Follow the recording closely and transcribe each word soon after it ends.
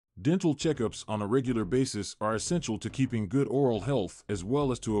Dental checkups on a regular basis are essential to keeping good oral health as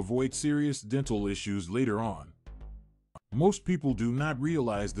well as to avoid serious dental issues later on. Most people do not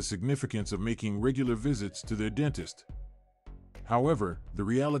realize the significance of making regular visits to their dentist. However, the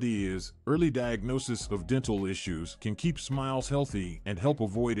reality is, early diagnosis of dental issues can keep smiles healthy and help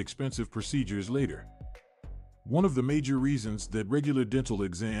avoid expensive procedures later. One of the major reasons that regular dental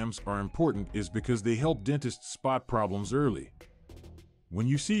exams are important is because they help dentists spot problems early. When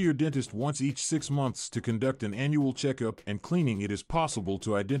you see your dentist once each 6 months to conduct an annual checkup and cleaning, it is possible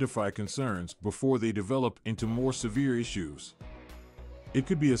to identify concerns before they develop into more severe issues. It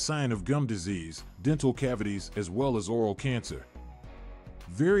could be a sign of gum disease, dental cavities, as well as oral cancer.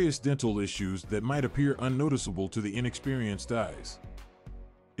 Various dental issues that might appear unnoticeable to the inexperienced eyes.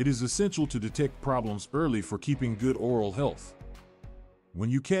 It is essential to detect problems early for keeping good oral health. When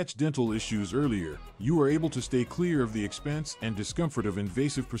you catch dental issues earlier, you are able to stay clear of the expense and discomfort of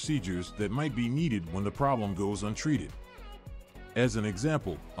invasive procedures that might be needed when the problem goes untreated. As an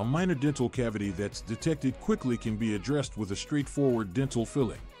example, a minor dental cavity that's detected quickly can be addressed with a straightforward dental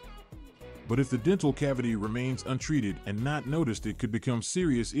filling. But if the dental cavity remains untreated and not noticed, it could become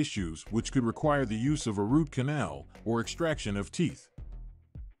serious issues which could require the use of a root canal or extraction of teeth.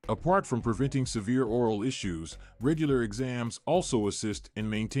 Apart from preventing severe oral issues, regular exams also assist in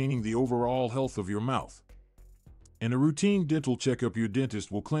maintaining the overall health of your mouth. In a routine dental checkup, your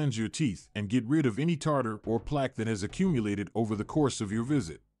dentist will cleanse your teeth and get rid of any tartar or plaque that has accumulated over the course of your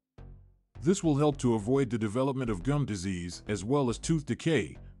visit. This will help to avoid the development of gum disease as well as tooth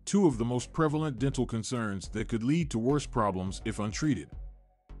decay, two of the most prevalent dental concerns that could lead to worse problems if untreated.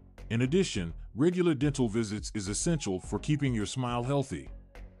 In addition, regular dental visits is essential for keeping your smile healthy.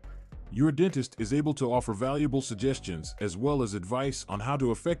 Your dentist is able to offer valuable suggestions as well as advice on how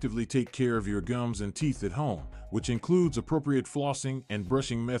to effectively take care of your gums and teeth at home, which includes appropriate flossing and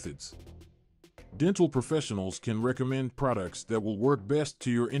brushing methods. Dental professionals can recommend products that will work best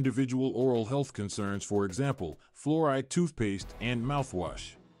to your individual oral health concerns, for example, fluoride toothpaste and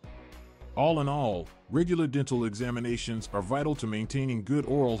mouthwash. All in all, regular dental examinations are vital to maintaining good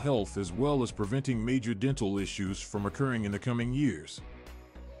oral health as well as preventing major dental issues from occurring in the coming years.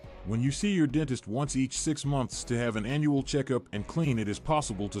 When you see your dentist once each 6 months to have an annual checkup and clean, it is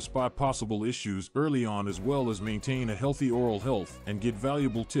possible to spot possible issues early on as well as maintain a healthy oral health and get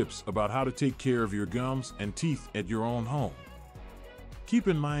valuable tips about how to take care of your gums and teeth at your own home. Keep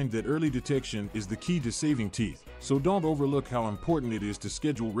in mind that early detection is the key to saving teeth, so don't overlook how important it is to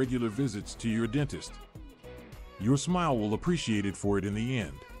schedule regular visits to your dentist. Your smile will appreciate it for it in the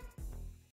end.